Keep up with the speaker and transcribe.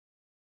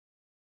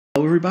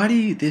Hello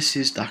everybody, this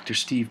is Dr.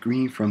 Steve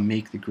Greene from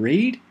Make the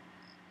Grade,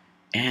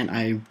 and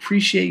I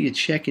appreciate you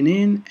checking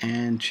in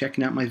and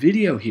checking out my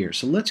video here.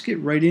 So let's get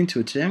right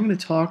into it. Today I'm going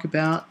to talk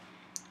about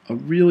a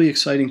really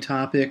exciting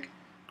topic: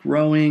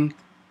 growing,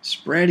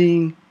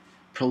 spreading,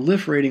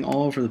 proliferating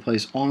all over the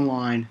place,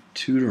 online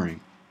tutoring.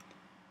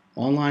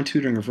 Online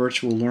tutoring or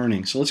virtual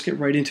learning. So let's get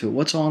right into it.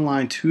 What's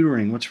online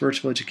tutoring? What's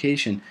virtual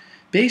education?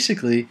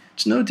 Basically,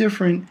 it's no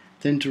different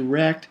than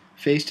direct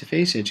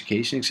face-to-face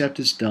education, except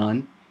it's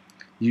done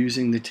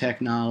using the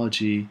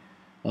technology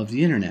of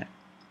the internet.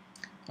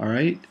 All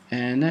right,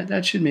 and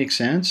that should make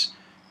sense.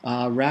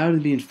 Rather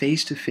than being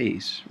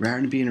face-to-face,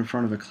 rather than being in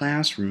front of a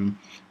classroom,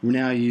 we're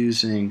now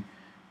using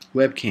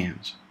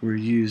webcams, we're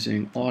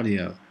using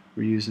audio,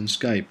 we're using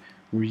Skype,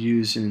 we're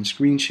using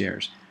screen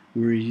shares,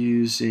 we're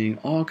using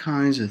all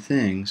kinds of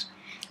things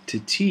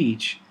to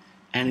teach.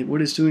 And what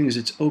it's doing is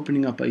it's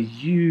opening up a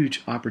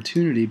huge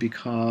opportunity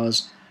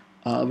because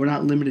we're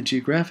not limited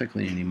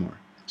geographically anymore.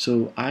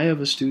 So I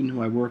have a student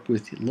who I work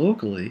with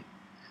locally,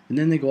 and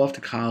then they go off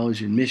to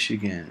college in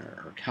Michigan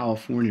or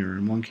California, or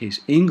in one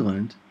case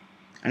England,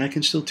 and I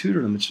can still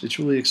tutor them. It's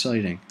really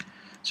exciting.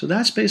 So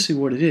that's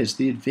basically what it is.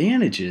 The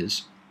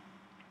advantages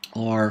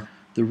are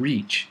the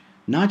reach,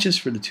 not just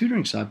for the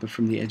tutoring side, but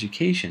from the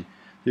education.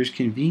 There's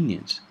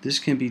convenience. This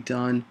can be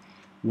done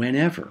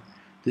whenever.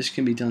 This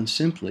can be done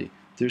simply.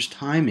 There's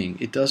timing.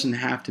 It doesn't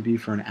have to be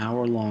for an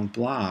hour-long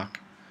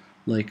block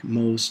like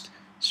most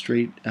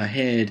straight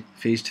ahead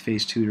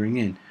face-to-face tutoring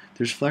in.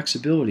 There's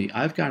flexibility.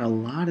 I've got a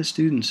lot of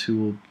students who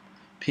will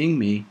ping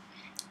me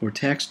or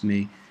text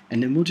me,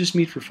 and then we'll just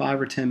meet for 5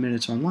 or 10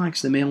 minutes online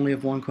because they may only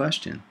have one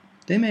question.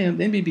 They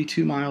may be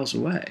 2 miles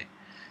away,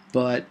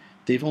 but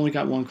they've only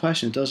got one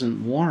question. It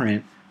doesn't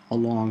warrant a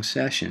long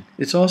session.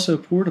 It's also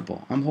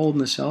portable. I'm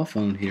holding a cell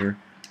phone here.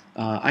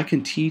 I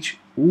can teach,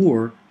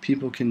 or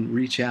people can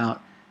reach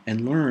out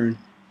and learn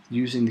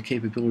using the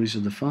capabilities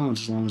of the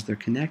phones as long as they're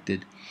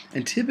connected.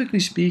 And typically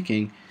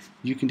speaking,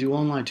 you can do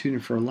online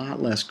tutoring for a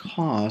lot less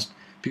cost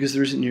because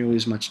there isn't nearly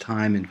as much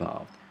time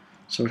involved.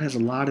 So it has a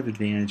lot of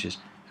advantages.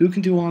 Who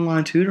can do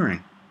online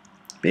tutoring?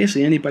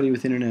 Basically anybody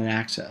with internet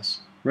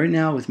access. Right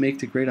now with Make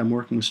the Grade, I'm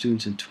working with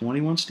students in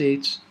 21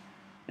 states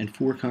and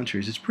 4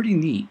 countries. It's pretty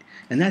neat.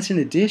 And that's in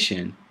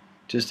addition,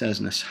 just as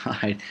an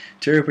aside,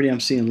 to everybody I'm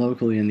seeing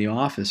locally in the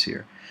office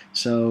here.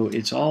 So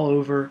it's all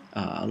over.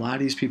 A lot of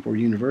these people are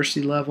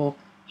university level,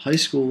 high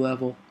school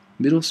level,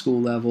 middle school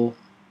level,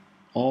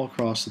 all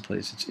across the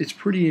place. It's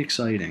pretty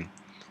exciting.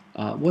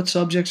 What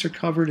subjects are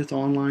covered with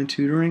online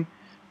tutoring?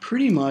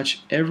 Pretty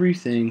much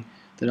everything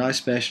that I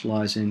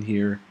specialize in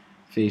here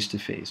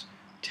face-to-face.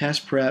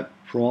 Test prep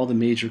for all the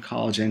major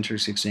college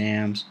entrance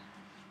exams,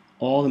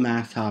 all the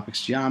math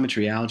topics: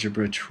 geometry,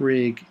 algebra,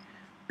 trig,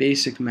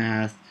 basic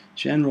math,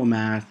 general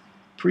math,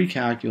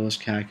 pre-calculus,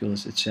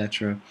 calculus,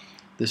 etc.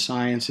 The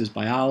sciences: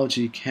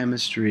 biology,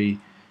 chemistry,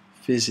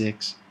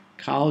 physics,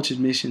 college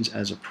admissions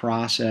as a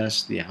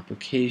process, the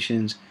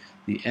applications,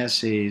 the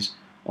essays,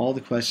 all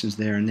the questions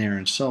there,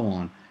 and so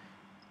on.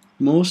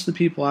 Most of the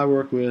people I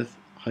work with,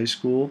 high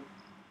school,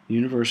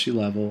 university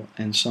level,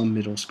 and some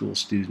middle school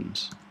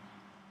students.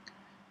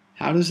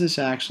 How does this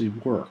actually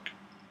work?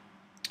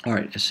 All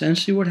right,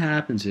 essentially what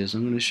happens is,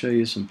 I'm going to show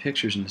you some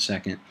pictures in a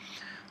second.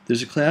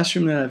 There's a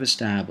classroom that I've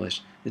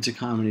established. It's a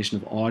combination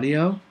of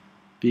audio,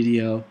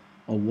 video,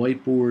 a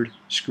whiteboard,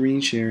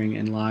 screen sharing,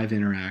 and live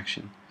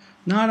interaction.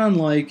 Not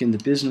unlike in the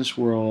business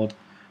world,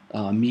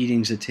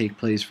 meetings that take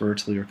place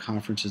virtually or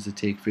conferences that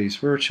take place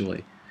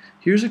virtually.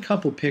 Here's a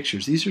couple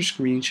pictures. These are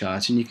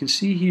screenshots, and you can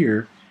see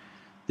here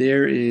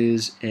there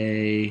is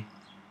a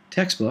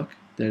textbook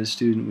that a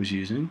student was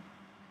using,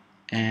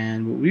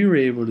 and what we were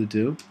able to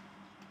do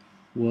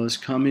was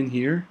come in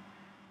here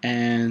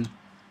and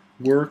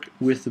work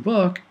with the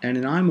book, and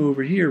then I'm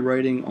over here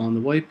writing on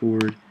the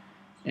whiteboard,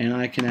 and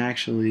I can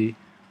actually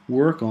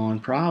work on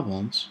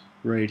problems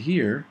right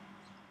here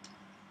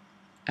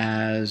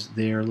as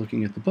they're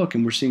looking at the book,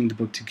 and we're seeing the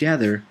book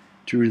together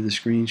through to the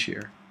screen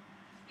share.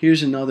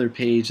 Here's another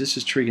page. This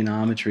is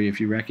trigonometry, if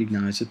you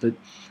recognize it, but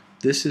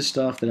this is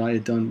stuff that I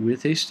had done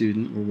with a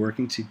student. We're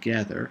working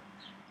together.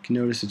 You can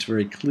notice it's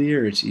very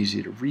clear, it's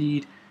easy to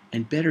read,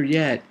 and better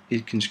yet,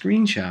 it can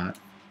screenshot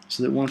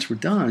so that once we're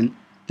done,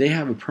 they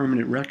have a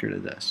permanent record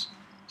of this.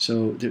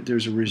 So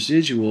there's a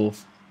residual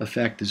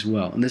effect as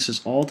well. And this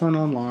is all done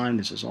online.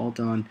 This is all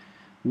done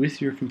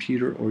with your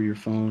computer or your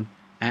phone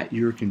at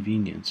your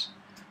convenience.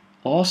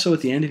 Also, at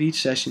the end of each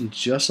session,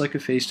 just like a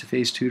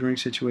face-to-face tutoring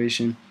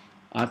situation,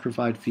 I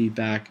provide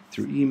feedback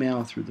through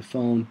email, through the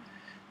phone,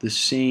 the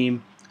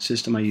same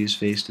system I use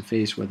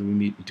face-to-face, whether we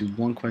meet and do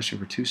one question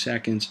for 2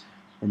 seconds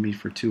or meet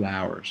for 2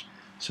 hours.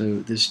 So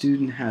the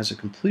student has a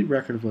complete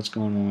record of what's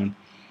going on.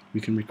 We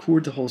can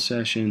record the whole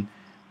session.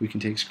 We can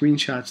take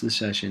screenshots of the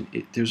session.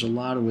 There's a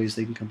lot of ways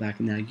they can come back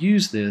and now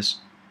use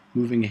this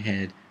moving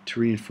ahead to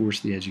reinforce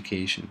the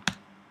education.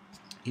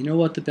 You know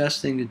what the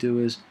best thing to do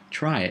is?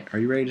 Try it. Are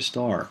you ready to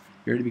star?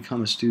 You ready to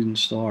become a student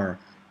star?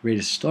 Ready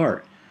to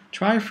start?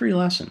 Try a free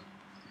lesson.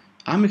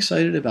 I'm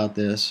excited about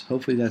this.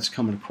 Hopefully that's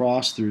coming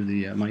across through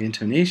my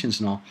intonations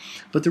and all.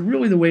 But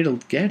really the way to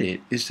get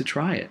it is to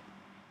try it.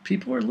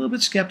 People are a little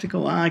bit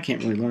skeptical. I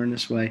can't really learn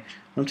this way.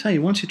 But I'm telling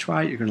you, once you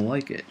try it, you're going to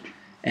like it.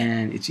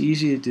 And it's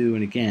easy to do,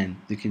 and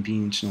again, the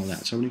convenience and all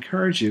that. So I would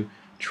encourage you,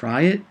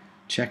 try it,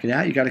 check it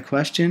out. You got a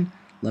question?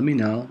 Let me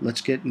know. Let's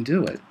get and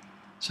do it.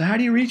 So how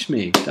do you reach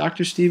me?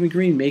 Dr. Stephen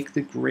Greene, Make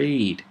the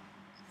Grade.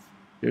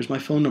 There's my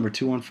phone number,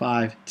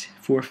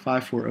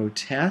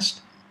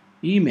 215-4540-TEST.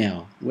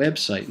 Email,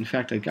 website. In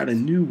fact, I got a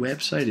new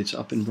website. It's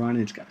up and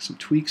running. It's got some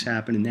tweaks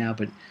happening now,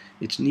 but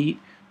it's neat.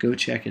 Go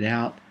check it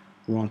out.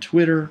 We're on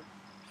Twitter,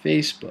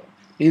 Facebook,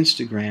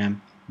 Instagram,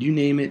 you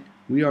name it.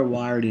 We are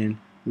wired in.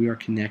 We are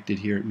connected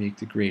here at Make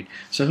the Grade.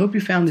 So I hope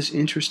you found this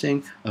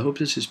interesting. I hope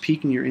this is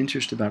piquing your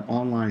interest about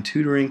online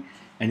tutoring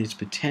and its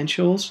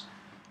potentials.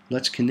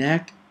 Let's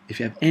connect. If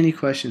you have any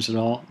questions at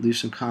all, leave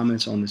some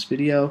comments on this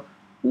video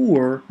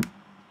or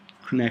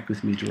connect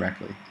with me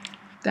directly.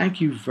 Thank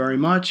you very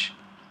much,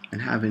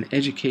 and have an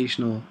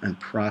educational and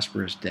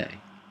prosperous day.